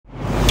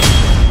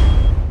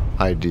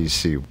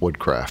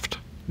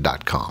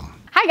idcwoodcraft.com.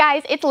 Hi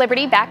guys, it's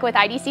Liberty back with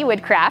IDC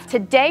Woodcraft.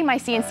 Today, my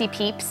CNC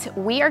peeps,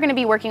 we are going to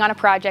be working on a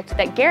project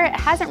that Garrett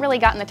hasn't really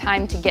gotten the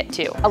time to get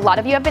to. A lot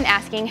of you have been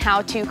asking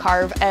how to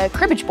carve a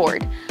cribbage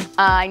board.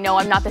 I know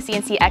I'm not the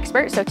CNC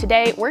expert, so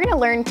today we're going to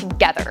learn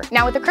together.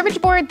 Now with the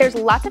cribbage board, there's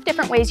lots of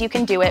different ways you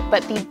can do it,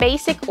 but the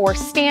basic or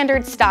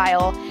standard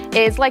style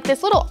is like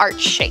this little arch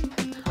shape.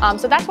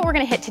 So that's what we're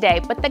going to hit today,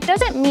 but that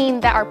doesn't mean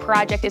that our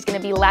project is going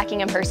to be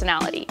lacking in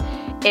personality.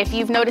 If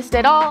you've noticed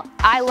at all,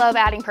 I love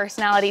adding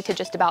personality to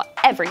just about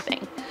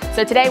everything.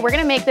 So today we're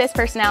going to make this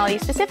personality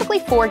specifically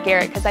for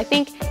Garrett because I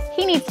think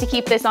he needs to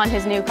keep this on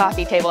his new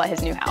coffee table at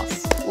his new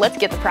house. Let's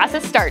get the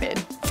process started.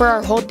 For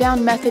our hold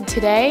down method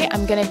today,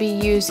 I'm going to be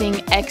using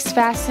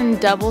XFasten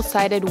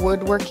double-sided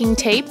woodworking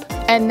tape,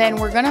 and then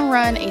we're going to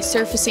run a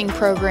surfacing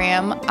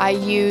program. I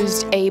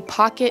used a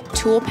pocket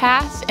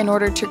toolpath in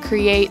order to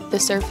create the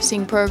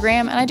surfacing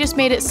program, and I just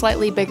made it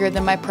slightly bigger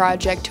than my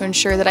project to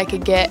ensure that I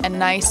could get a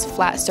nice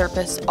flat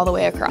surface all the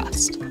way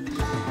across.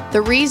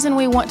 The reason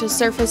we want to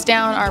surface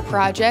down our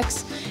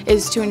projects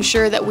is to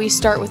ensure that we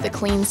start with a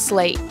clean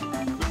slate.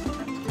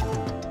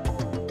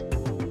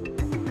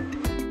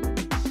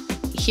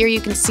 Here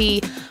you can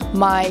see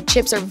my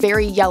chips are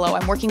very yellow.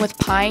 I'm working with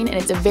pine and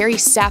it's a very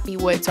sappy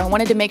wood, so I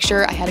wanted to make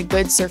sure I had a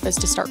good surface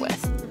to start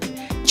with.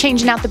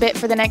 Changing out the bit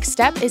for the next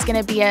step is going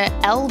to be a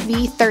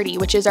LV30,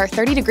 which is our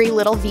 30-degree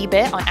little V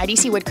bit on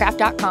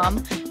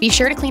idcwoodcraft.com. Be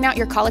sure to clean out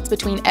your collets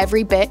between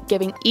every bit,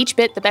 giving each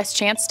bit the best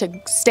chance to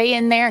stay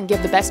in there and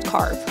give the best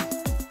carve.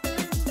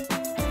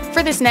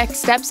 For this next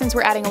step, since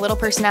we're adding a little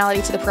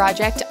personality to the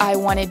project, I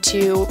wanted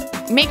to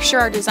make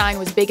sure our design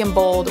was big and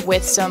bold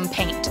with some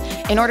paint.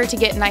 In order to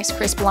get nice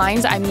crisp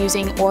lines, I'm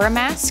using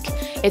Oramask.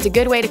 It's a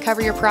good way to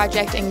cover your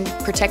project and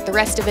protect the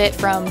rest of it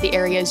from the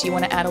areas you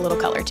want to add a little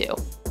color to.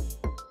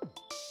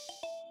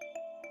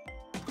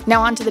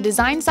 Now onto the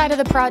design side of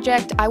the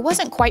project, I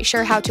wasn't quite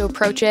sure how to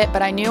approach it,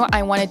 but I knew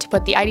I wanted to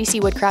put the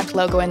IDC Woodcraft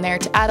logo in there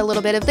to add a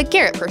little bit of the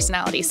Garrett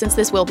personality, since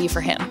this will be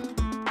for him.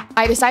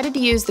 I decided to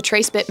use the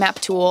Trace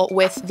bitmap tool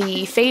with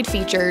the fade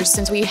features.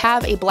 Since we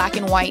have a black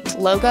and white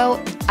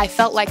logo, I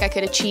felt like I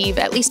could achieve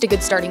at least a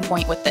good starting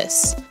point with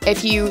this.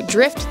 If you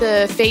drift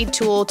the fade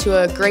tool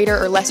to a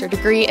greater or lesser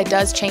degree, it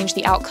does change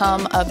the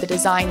outcome of the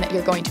design that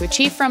you're going to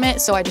achieve from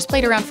it, so I just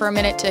played around for a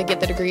minute to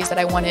get the degrees that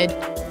I wanted.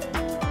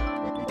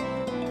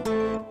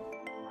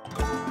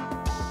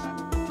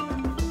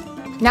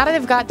 Now that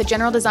I've got the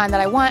general design that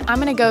I want,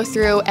 I'm going to go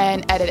through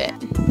and edit it.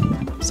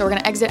 So we're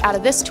going to exit out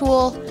of this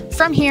tool.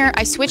 From here,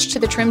 I switched to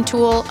the trim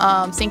tool,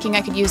 thinking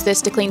I could use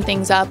this to clean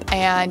things up,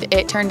 and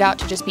it turned out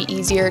to just be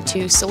easier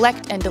to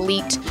select and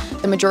delete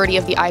the majority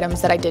of the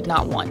items that I did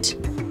not want.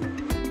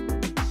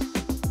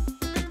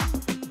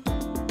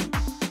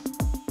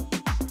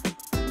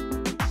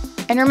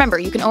 And remember,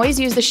 you can always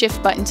use the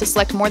Shift button to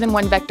select more than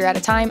one vector at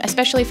a time,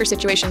 especially for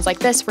situations like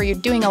this where you're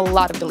doing a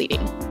lot of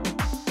deleting.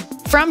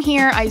 From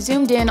here, I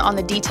zoomed in on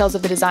the details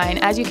of the design.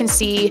 As you can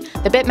see,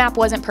 the bitmap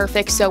wasn't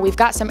perfect, so we've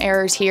got some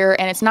errors here,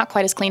 and it's not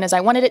quite as clean as I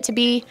wanted it to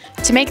be.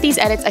 To make these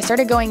edits, I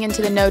started going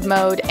into the node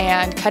mode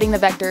and cutting the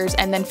vectors,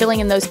 and then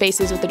filling in those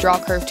spaces with the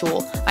draw curve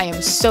tool. I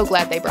am so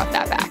glad they brought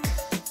that back.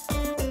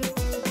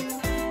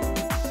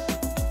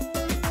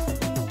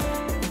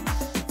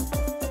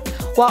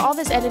 While all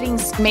this editing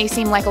may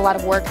seem like a lot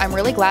of work, I'm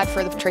really glad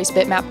for the Trace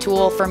bitmap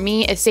tool. For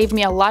me, it saved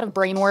me a lot of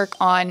brain work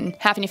on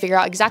having to figure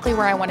out exactly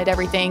where I wanted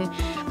everything.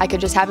 I could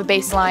just have a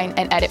baseline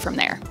and edit from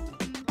there.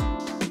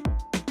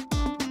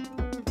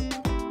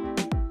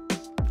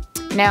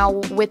 Now,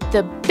 with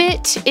the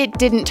bit, it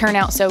didn't turn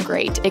out so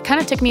great. It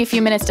kind of took me a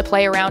few minutes to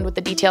play around with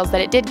the details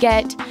that it did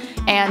get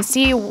and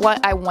see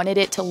what I wanted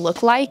it to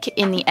look like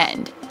in the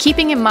end,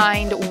 keeping in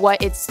mind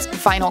what its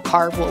final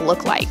carve will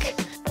look like.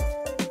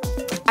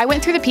 I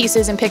went through the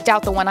pieces and picked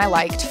out the one I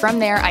liked. From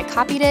there, I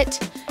copied it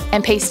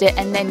and pasted it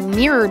and then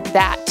mirrored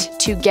that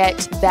to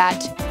get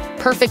that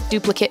perfect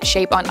duplicate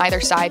shape on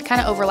either side,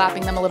 kind of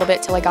overlapping them a little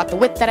bit till I got the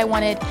width that I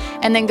wanted,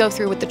 and then go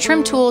through with the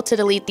trim tool to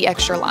delete the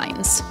extra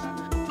lines.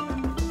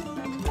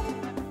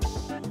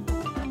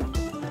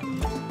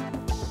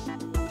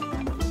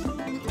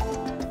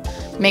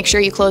 Make sure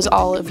you close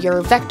all of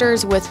your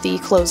vectors with the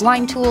close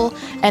line tool,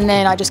 and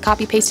then I just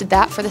copy pasted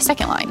that for the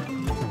second line.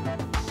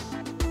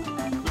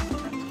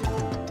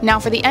 Now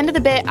for the end of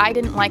the bit, I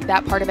didn't like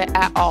that part of it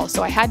at all,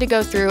 so I had to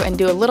go through and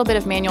do a little bit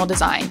of manual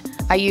design.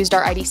 I used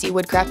our IDC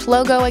Woodcraft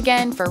logo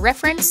again for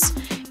reference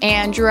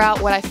and drew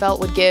out what I felt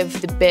would give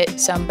the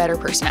bit some better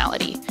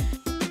personality.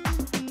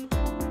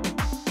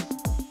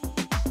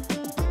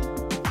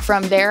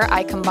 From there,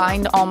 I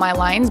combined all my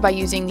lines by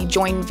using the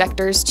join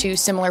vectors to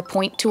similar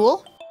point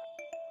tool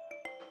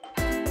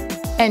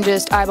and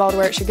just eyeballed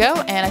where it should go,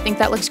 and I think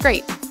that looks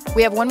great.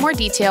 We have one more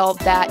detail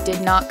that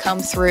did not come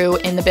through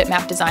in the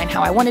bitmap design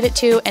how I wanted it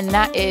to, and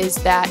that is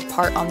that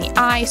part on the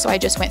eye, so I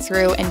just went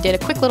through and did a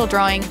quick little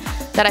drawing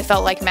that I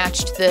felt like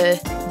matched the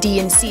D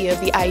and C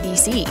of the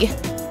IDC.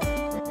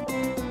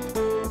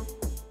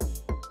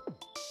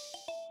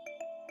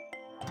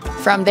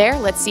 From there,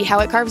 let's see how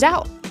it carves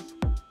out.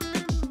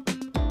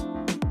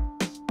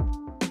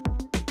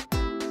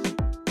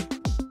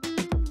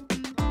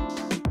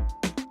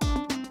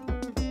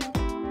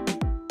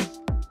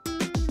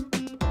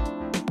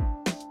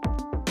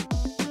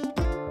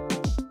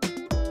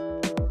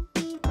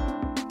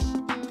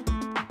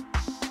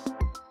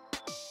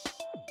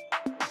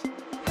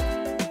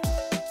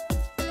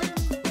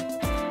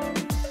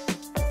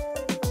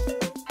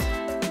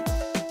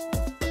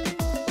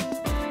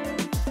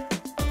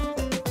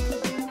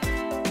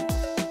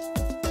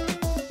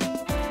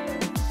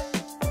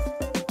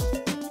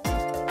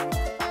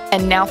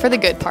 And now for the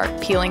good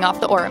part, peeling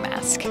off the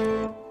Oramask.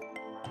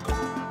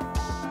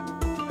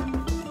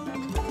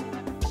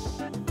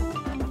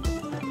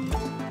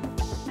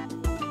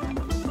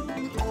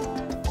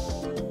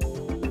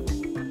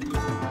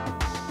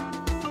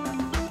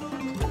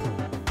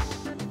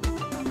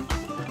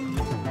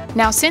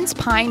 Now, since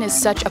pine is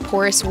such a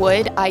porous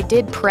wood, I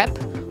did prep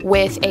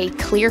with a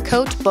clear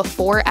coat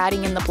before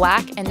adding in the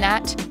black, and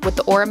that, with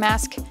the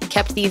Oramask,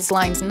 kept these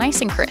lines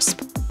nice and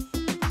crisp.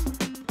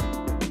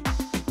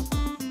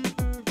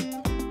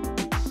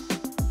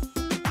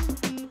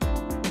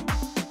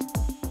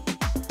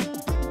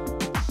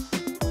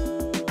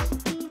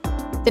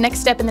 The next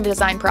step in the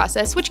design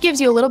process, which gives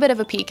you a little bit of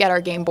a peek at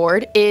our game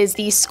board, is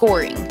the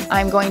scoring.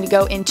 I'm going to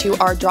go into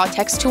our Draw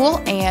Text tool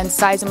and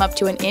size them up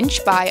to 1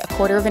 inch by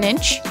 1/4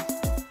 inch.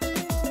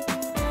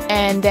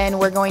 And then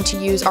we're going to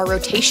use our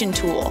rotation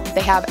tool.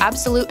 They have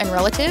absolute and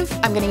relative.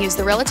 I'm going to use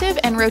the relative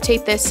and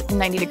rotate this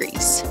 90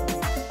 degrees.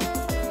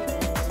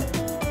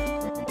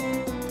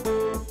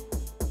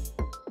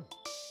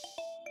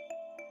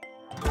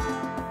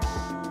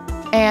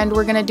 And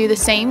we're gonna do the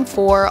same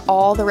for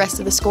all the rest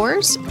of the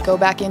scores. Go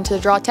back into the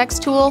Draw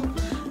Text tool.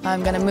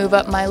 I'm gonna move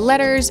up my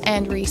letters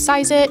and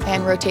resize it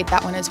and rotate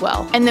that one as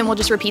well. And then we'll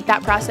just repeat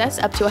that process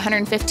up to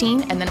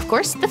 115, and then of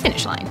course, the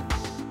finish line.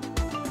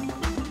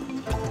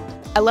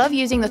 I love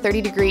using the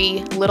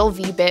 30-degree little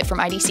V bit from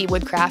IDC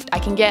Woodcraft. I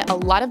can get a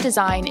lot of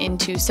design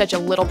into such a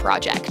little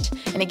project,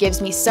 and it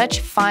gives me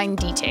such fine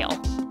detail.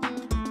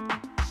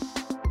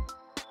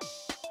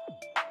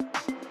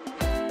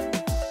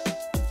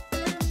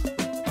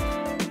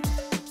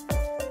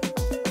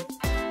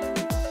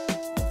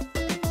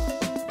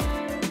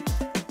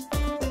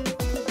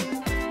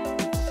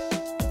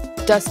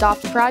 Dust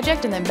off the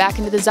project and then back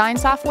into design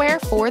software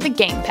for the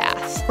game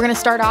path. We're gonna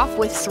start off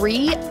with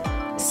 3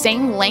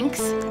 same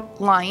length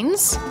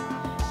lines,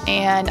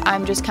 and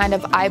I'm just kind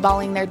of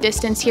eyeballing their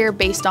distance here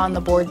based on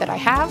the board that I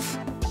have.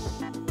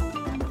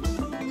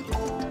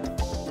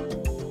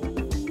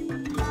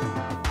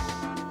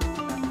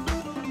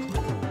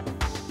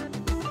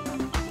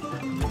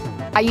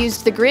 I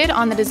used the grid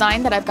on the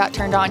design that I've got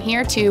turned on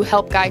here to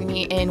help guide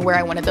me in where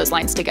I wanted those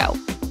lines to go.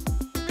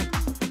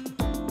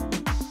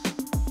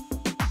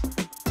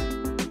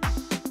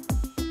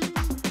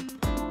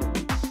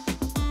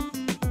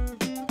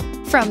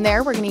 From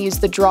there, we're going to use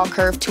the Draw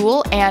Curve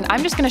tool, and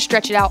I'm just going to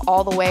stretch it out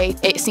all the way.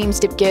 It seems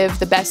to give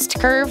the best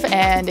curve,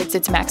 and it's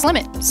its max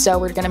limit. So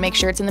we're going to make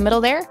sure it's in the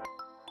middle there.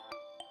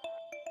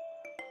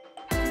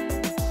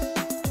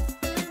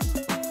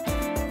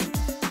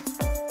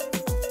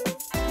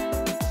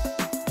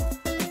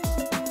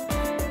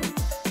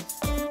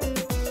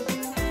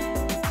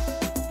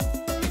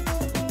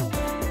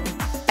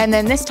 And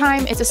then this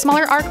time, it's a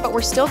smaller arc, but we're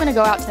still going to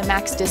go out to the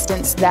max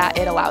distance that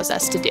it allows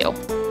us to do.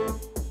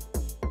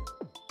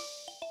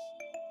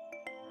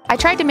 I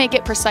tried to make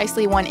it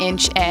precisely 1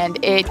 inch and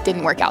it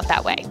didn't work out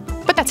that way,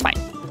 but that's fine.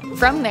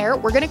 From there,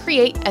 we're gonna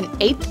create an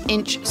 1/8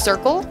 inch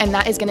circle, and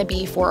that is gonna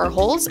be for our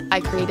holes.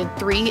 I created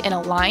 3 in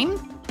a line.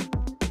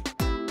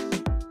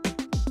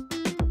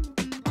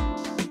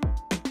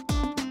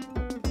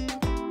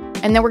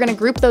 And then we're gonna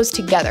group those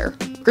together.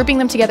 Grouping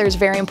them together is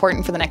very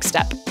important for the next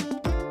step.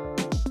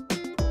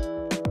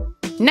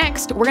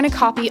 Next, we're gonna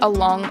copy a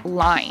long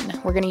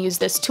line. We're gonna use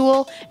this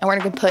tool, and we're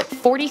gonna put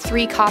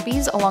 43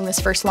 copies along this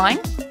first line.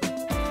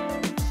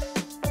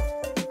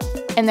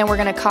 And then we're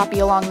going to copy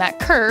along that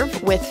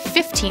curve with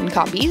 15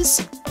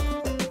 copies.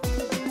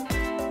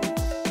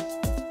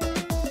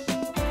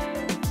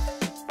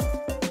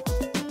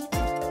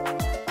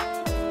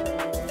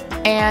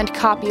 And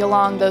copy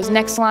along those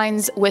next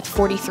lines with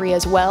 43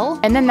 as well.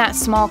 And then that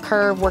small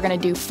curve, we're going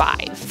to do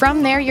 5.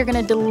 From there, you're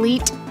going to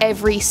delete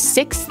every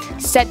 6th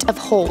set of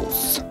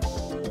holes.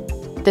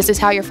 This is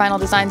how your final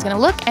design is going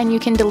to look, and you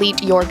can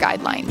delete your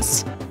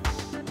guidelines.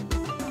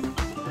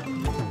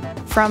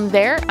 From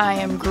there, I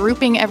am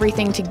grouping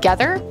everything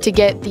together to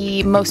get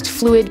the most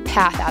fluid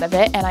path out of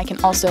it, and I can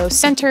also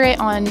center it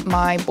on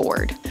my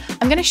board.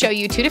 I'm going to show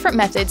you 2 different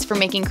methods for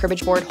making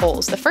cribbage board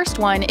holes. The first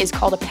one is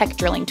called a peck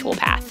drilling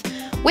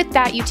toolpath. With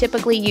that, you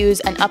typically use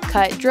an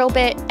upcut drill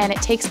bit, and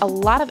it takes a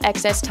lot of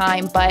excess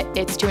time, but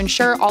it's to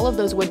ensure all of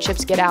those wood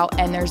chips get out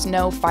and there's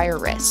no fire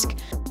risk.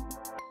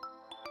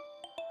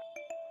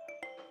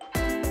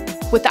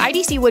 With the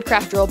IDC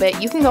Woodcraft drill bit,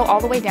 you can go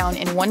all the way down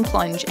in 1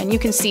 plunge, and you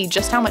can see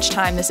just how much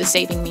time this is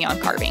saving me on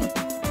carving.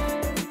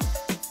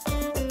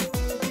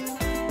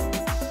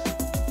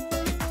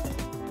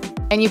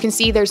 And you can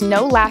see there's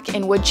no lack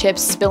in wood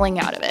chips spilling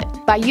out of it.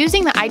 By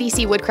using the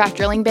IDC Woodcraft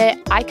drilling bit,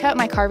 I cut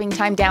my carving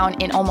time down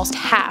in almost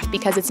half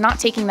because it's not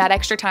taking that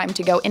extra time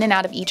to go in and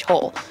out of each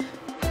hole.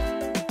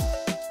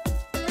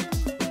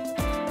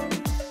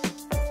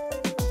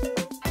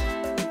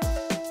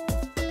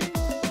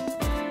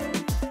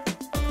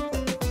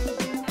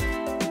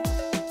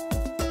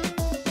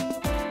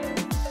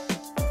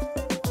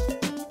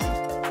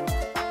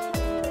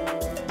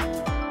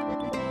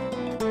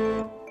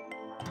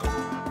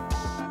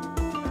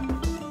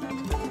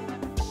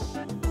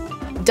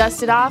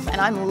 dust it off,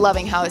 and I'm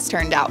loving how it's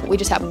turned out. We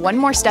just have one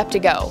more step to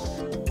go.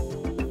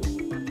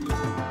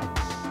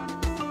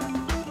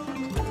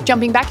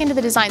 Jumping back into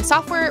the design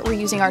software, we're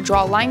using our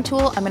draw line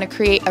tool. I'm going to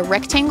create a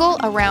rectangle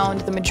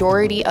around the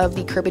majority of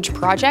the cribbage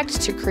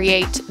project to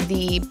create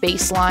the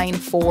baseline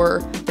for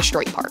the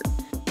straight part.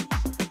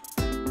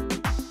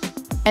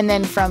 And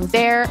then from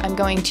there, I'm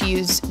going to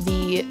use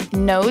the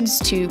nodes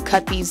to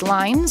cut these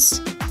lines.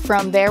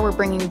 From there, we're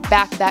bringing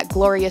back that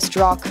glorious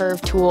draw curve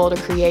tool to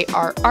create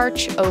our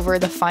arch over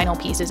the final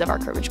pieces of our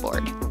cribbage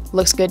board.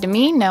 Looks good to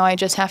me. Now I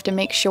just have to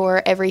make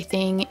sure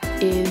everything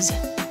is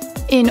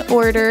in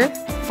order.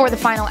 For the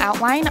final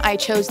outline, I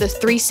chose the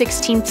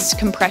 3/16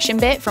 compression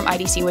bit from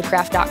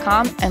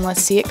idcwoodcraft.com, and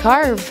let's see it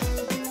carve.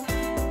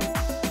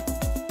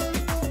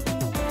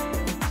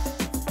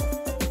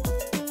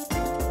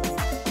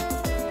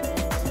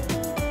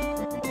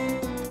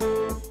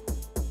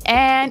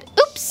 And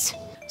oops!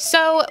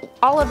 So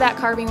all of that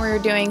carving we were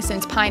doing,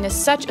 since pine is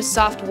such a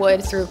soft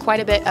wood, threw quite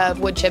a bit of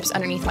wood chips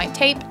underneath my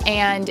tape,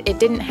 and it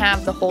didn't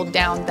have the hold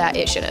down that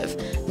it should have.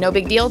 No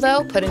big deal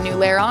though, put a new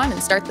layer on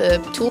and start the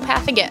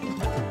toolpath again.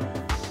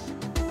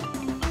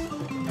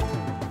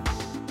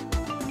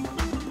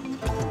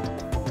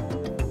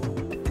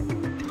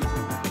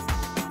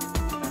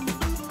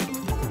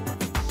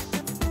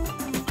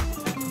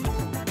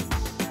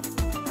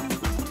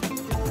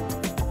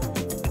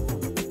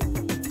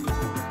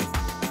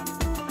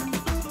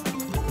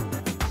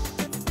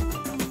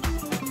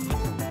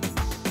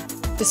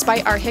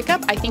 Despite our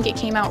hiccup, I think it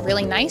came out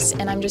really nice,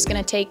 and I'm just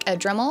gonna take a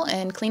Dremel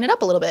and clean it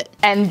up a little bit.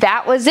 And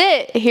that was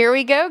it. Here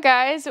we go,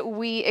 guys.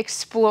 We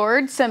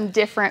explored some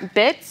different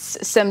bits,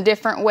 some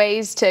different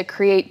ways to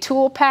create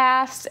tool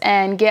paths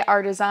and get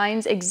our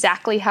designs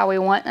exactly how we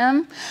want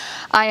them.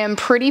 I am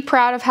pretty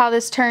proud of how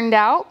this turned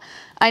out.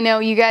 I know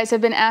you guys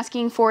have been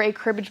asking for a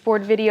cribbage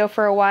board video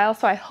for a while,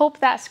 so I hope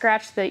that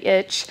scratched the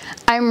itch.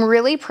 I'm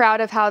really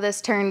proud of how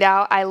this turned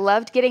out. I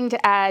loved getting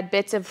to add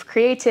bits of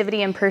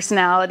creativity and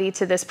personality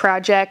to this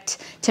project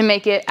to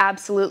make it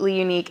absolutely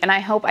unique, and I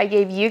hope I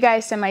gave you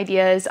guys some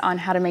ideas on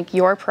how to make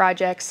your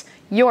projects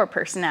your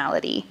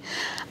personality.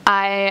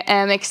 I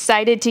am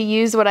excited to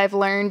use what I've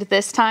learned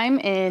this time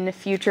in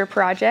future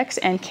projects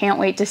and can't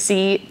wait to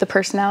see the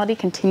personality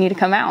continue to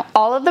come out.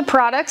 All of the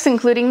products,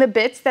 including the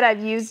bits that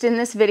I've used in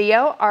this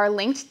video, are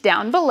linked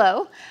down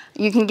below.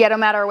 You can get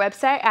them at our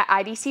website at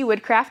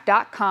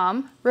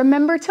idcwoodcraft.com.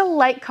 Remember to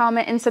like,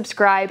 comment, and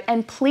subscribe,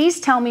 and please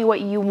tell me what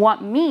you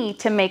want me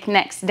to make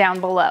next down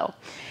below.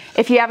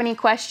 If you have any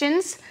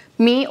questions,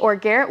 me or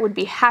Garrett would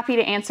be happy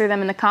to answer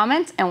them in the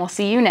comments, and we'll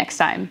see you next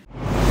time.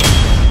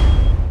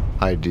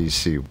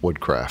 IDC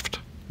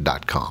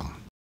Woodcraft.com.